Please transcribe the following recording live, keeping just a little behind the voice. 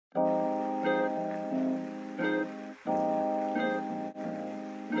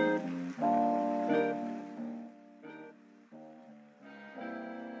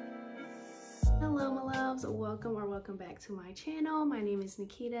to my channel. My name is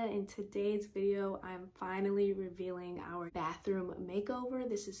Nikita. In today's video, I'm finally revealing our bathroom makeover.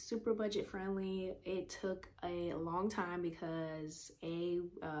 This is super budget friendly. It took a long time because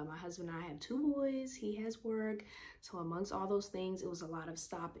my husband and I have two boys, he has work. So amongst all those things, it was a lot of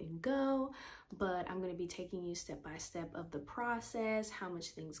stop and go, but I'm going to be taking you step by step of the process, how much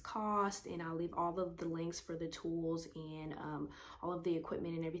things cost, and I'll leave all of the links for the tools and all of the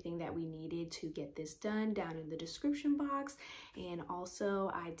equipment and everything that we needed to get this done down in the description box. And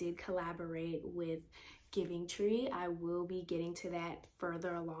also I did collaborate with Giving Tree. I will be getting to that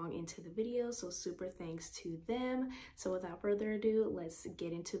further along into the video, so super thanks to them. So without further ado, let's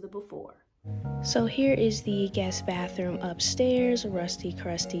get into the before. So here is the guest bathroom upstairs, rusty,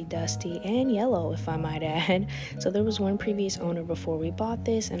 crusty, dusty, and yellow, if I might add. So there was one previous owner before we bought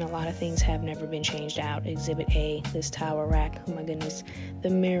this, and a lot of things have never been changed out. Exhibit A, this towel rack, oh my goodness,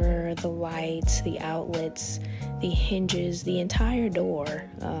 the mirror, the lights, the outlets, the hinges, the entire door,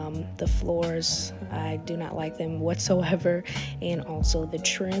 the floors, I do not like them whatsoever, and also the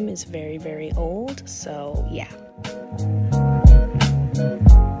trim is very, very old, so yeah.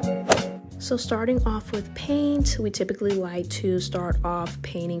 So starting off with paint, we typically like to start off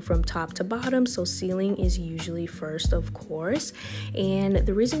painting from top to bottom. So ceiling is usually first, of course. And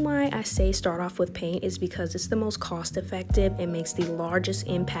the reason why I say start off with paint is because it's the most cost effective and makes the largest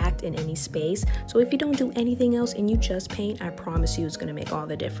impact in any space. So if you don't do anything else and you just paint, I promise you it's going to make all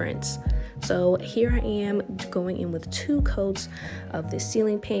the difference. So here I am going in with 2 coats of this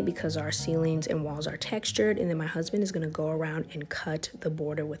ceiling paint because our ceilings and walls are textured. And then my husband is going to go around and cut the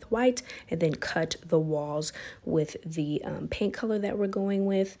border with white and then cut the walls with the paint color that we're going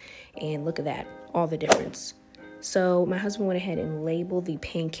with. And look at that, all the difference. So my husband went ahead and labeled the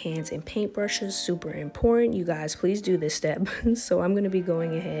paint cans and paintbrushes. Super important. You guys, please do this step. So I'm going to be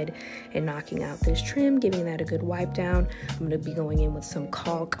going ahead and knocking out this trim, giving that a good wipe down. I'm going to be going in with some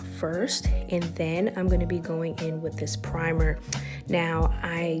caulk first, and then I'm going to be going in with this primer. Now,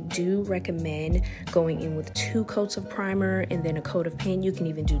 I do recommend going in with 2 coats of primer and then a coat of paint. You can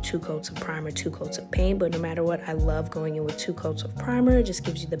even do 2 coats of primer, 2 coats of paint, but no matter what, I love going in with 2 coats of primer. It just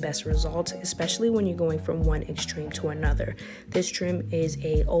gives you the best results, especially when you're going from one extreme to another. This trim is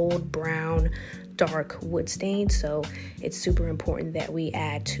a old brown dark wood stain, so it's super important that we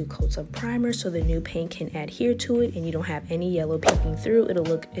add 2 coats of primer so the new paint can adhere to it and you don't have any yellow peeking through. It'll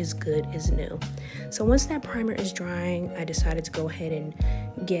look as good as new. So once that primer is drying, I decided to go ahead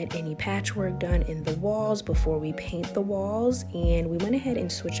and get any patchwork done in the walls before we paint the walls, and we went ahead and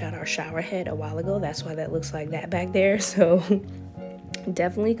switched out our shower head a while ago. That's why that looks like that back there. So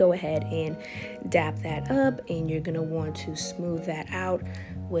definitely go ahead and dap that up, and you're going to want to smooth that out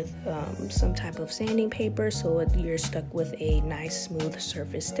with some type of sanding paper so you're stuck with a nice smooth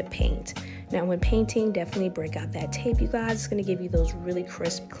surface to paint. Now when painting, definitely break out that tape, you guys. It's going to give you those really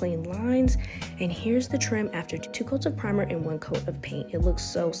crisp, clean lines. And here's the trim after 2 coats of primer and 1 coat of paint. It looks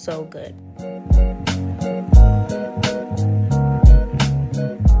so, so good.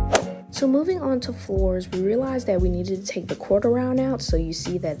 So moving on to floors, we realized that we needed to take the quarter round out. So you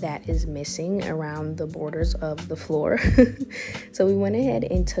see that that is missing around the borders of the floor. So we went ahead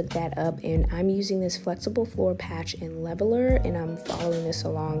and took that up, and I'm using this flexible floor patch and leveler, and I'm following this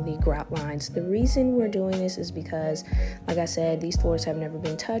along the grout lines. The reason we're doing this is because, like I said, these floors have never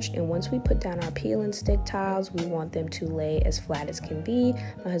been touched, and once we put down our peel and stick tiles, we want them to lay as flat as can be.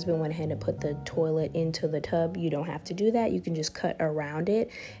 My husband went ahead and put the toilet into the tub. You don't have to do that. You can just cut around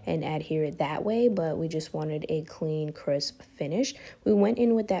it and adhere it that way, but we just wanted a clean, crisp finish. We went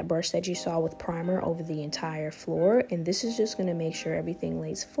in with that brush that you saw with primer over the entire floor, and this is just going to make sure everything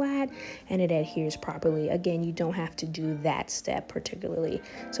lays flat and it adheres properly. Again, you don't have to do that step particularly.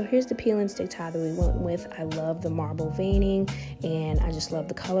 So here's the peel and stick tile that we went with. I love the marble veining, and I just love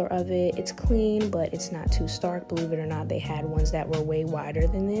the color of it. It's clean, but it's not too stark. Believe it or not, they had ones that were way wider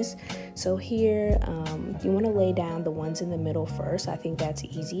than this. So here, you want to lay down the ones in the middle first. I think that's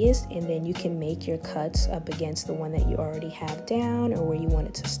easiest, and then you can make your cuts up against the one that you already have down or where you want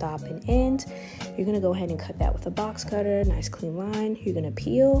it to stop and end. You're going to go ahead and cut that with a box cutter, nice clean line. You're going to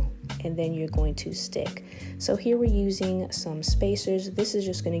peel, and then you're going to stick. So here we're using some spacers. This is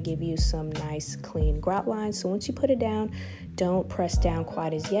just going to give you some nice clean grout lines. So once you put it down, don't press down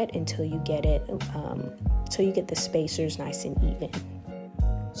quite as yet until you get it, till you get the spacers nice and even.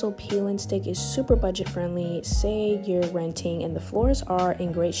 So peel and stick is super budget friendly. Say you're renting and the floors are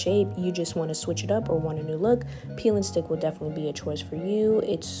in great shape, you just want to switch it up or want a new look, peel and stick will definitely be a choice for you.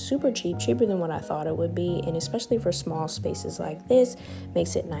 It's super cheap, cheaper than what I thought it would be, and especially for small spaces like this,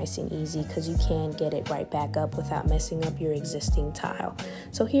 makes it nice and easy because you can get it right back up without messing up your existing tile.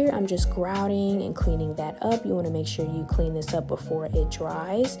 So here I'm just grouting and cleaning that up. You want to make sure you clean this up before it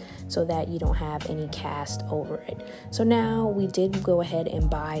dries so that you don't have any cast over it. So now we did go ahead and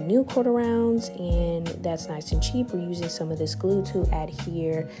buy new quarter rounds, and that's nice and cheap. We're using some of this glue to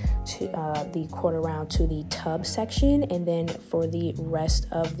adhere to the quarter round to the tub section, and then for the rest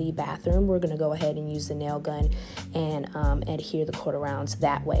of the bathroom we're going to go ahead and use the nail gun and adhere the quarter rounds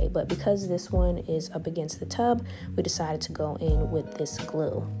that way. But because this one is up against the tub, we decided to go in with this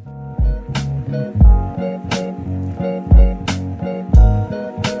glue.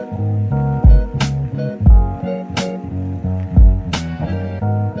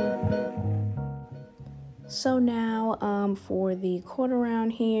 So now for the quarter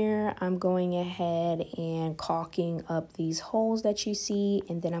round here, I'm going ahead and caulking up these holes that you see,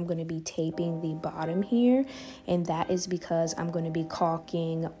 and then I'm going to be taping the bottom here, and that is because I'm going to be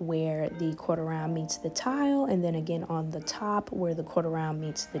caulking where the quarter round meets the tile, and then again on the top where the quarter round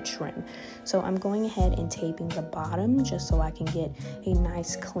meets the trim. So I'm going ahead and taping the bottom just so I can get a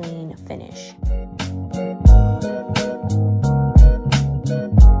nice clean finish.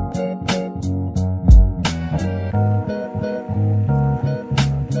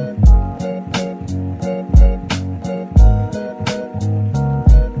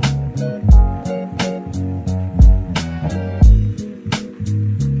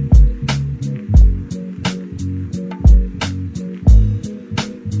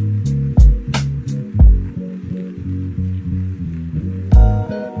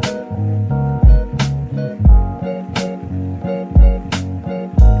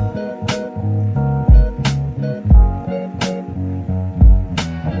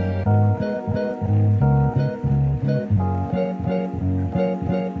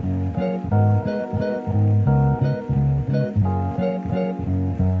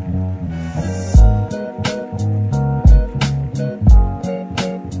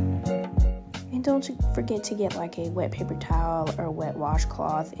 Don't forget to get like a wet paper towel or wet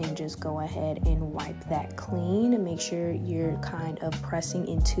washcloth and just go ahead and wipe that clean and make sure you're kind of pressing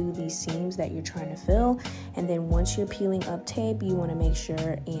into these seams that you're trying to fill. And then once you're peeling up tape, you want to make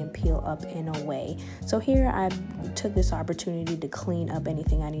sure and peel up and away. So here I took this opportunity to clean up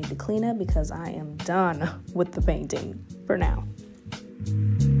anything I need to clean up because I am done with the painting for now.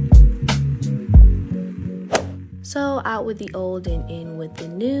 So out with the old and in with the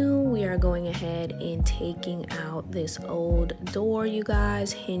new, we are going ahead and taking out this old door, you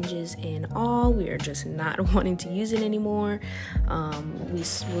guys, hinges and all. We are just not wanting to use it anymore.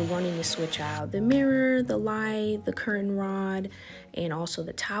 We're wanting to switch out the mirror, the light, the curtain rod, and also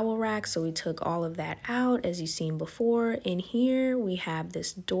the towel rack. So we took all of that out as you've seen before. In here we have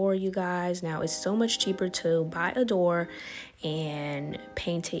this door, you guys. Now it's so much cheaper to buy a door and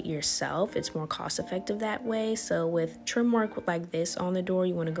paint it yourself. It's more cost effective that way. So with trim work like this on the door,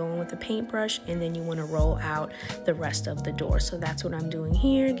 you want to go in with a paintbrush and then you want to roll out the rest of the door. So that's what I'm doing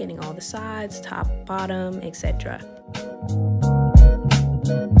here, getting all the sides, top, bottom, etc.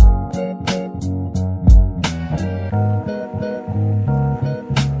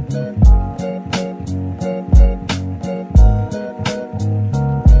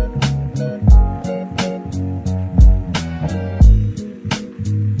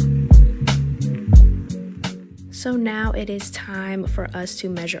 So now it is time for us to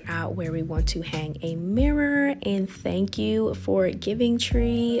measure out where we want to hang a mirror, and thank you for Giving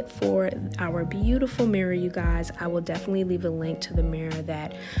Tree for our beautiful mirror, you guys. I will definitely leave a link to the mirror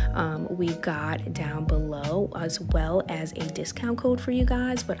that we got down below, as well as a discount code for you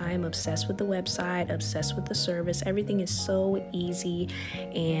guys. But I am obsessed with the website, obsessed with the service. Everything is so easy,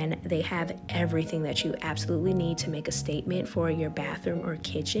 and they have everything that you absolutely need to make a statement for your bathroom or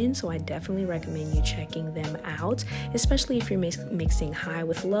kitchen. So I definitely recommend you checking them out. Especially if you're mixing high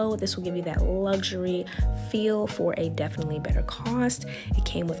with low. This will give you that luxury feel for a definitely better cost. It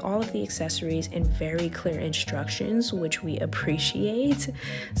came with all of the accessories and very clear instructions, which we appreciate.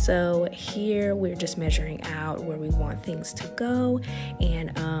 So here we're just measuring out where we want things to go,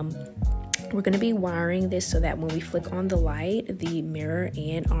 and we're going to be wiring this so that when we flick on the light, the mirror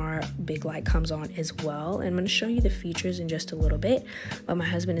and our big light comes on as well. And I'm going to show you the features in just a little bit, but my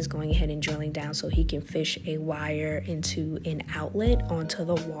husband is going ahead and drilling down so he can fish a wire into an outlet onto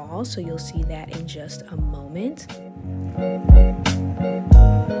the wall. So you'll see that in just a moment.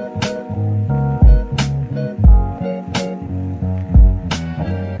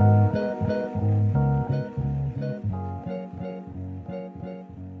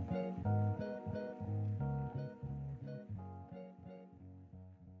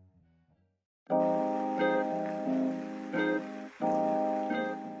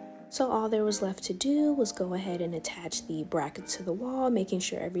 all there was left to do was go ahead and attach the bracket to the wall, making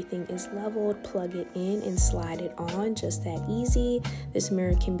sure everything is leveled, plug it in and slide it on, just that easy. This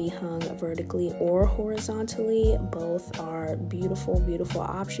mirror can be hung vertically or horizontally. Both are beautiful, beautiful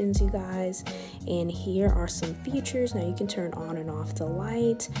options, you guys. And here are some features. Now you can turn on and off the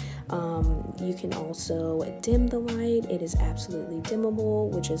light. You can also dim the light. It is absolutely dimmable,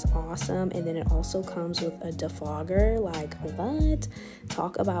 which is awesome. And then it also comes with a defogger. Like, what?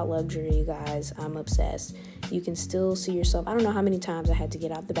 Talk about luxury, you guys. I'm obsessed. You can still see yourself. I don't know how many times I had to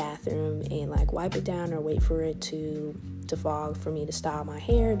get out the bathroom and like wipe it down or wait for it to defog for me to style my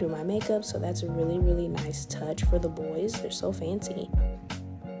hair, do my makeup. So that's a really, really nice touch for the boys. They're so fancy.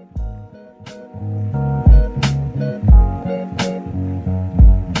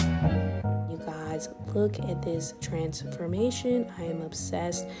 Look at this transformation. I am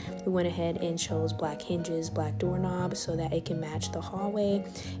obsessed. We went ahead and chose black hinges, black doorknob so that it can match the hallway.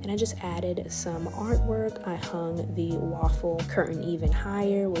 And I just added some artwork. I hung the waffle curtain even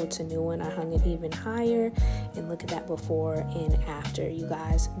higher. Well, it's a new one. I hung it even higher. And look at that before and after, you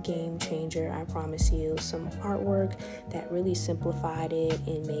guys. Game changer, I promise you. Some artwork that really simplified it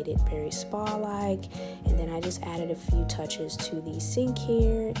and made it very spa-like. And then I just added a few touches to the sink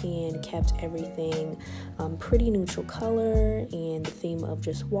here and kept everything pretty neutral color and the theme of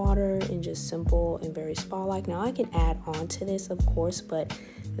just water and just simple and very spa-like. Now I can add on to this, of course, but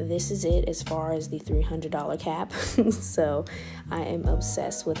this is it as far as the $300 cap. So I am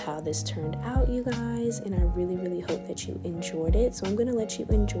obsessed with how this turned out, you guys, and I really, really hope that you enjoyed it. So I'm gonna let you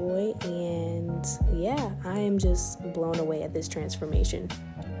enjoy, and yeah, I am just blown away at this transformation.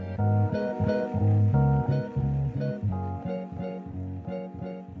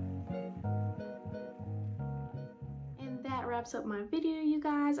 Wraps up my video, you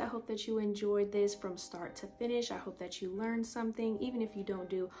guys. I hope that you enjoyed this from start to finish. I hope that you learned something, even if you don't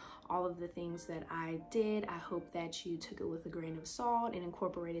do all of the things that I did. I hope that you took it with a grain of salt and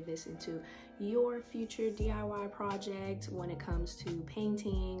incorporated this into your future DIY project when it comes to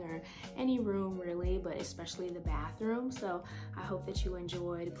painting or any room really, but especially the bathroom. So I hope that you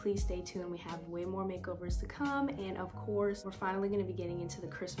enjoyed. Please stay tuned. We have way more makeovers to come, and of course we're finally going to be getting into the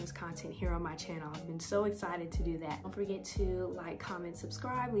Christmas content here on my channel. I've been so excited to do that. Don't forget to like, comment,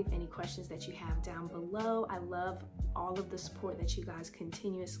 subscribe, leave any questions that you have down below. I love all of the support that you guys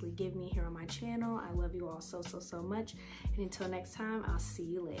continuously give me here on my channel. I love you all so much, and until next time, I'll see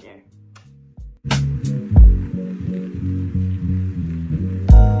you later.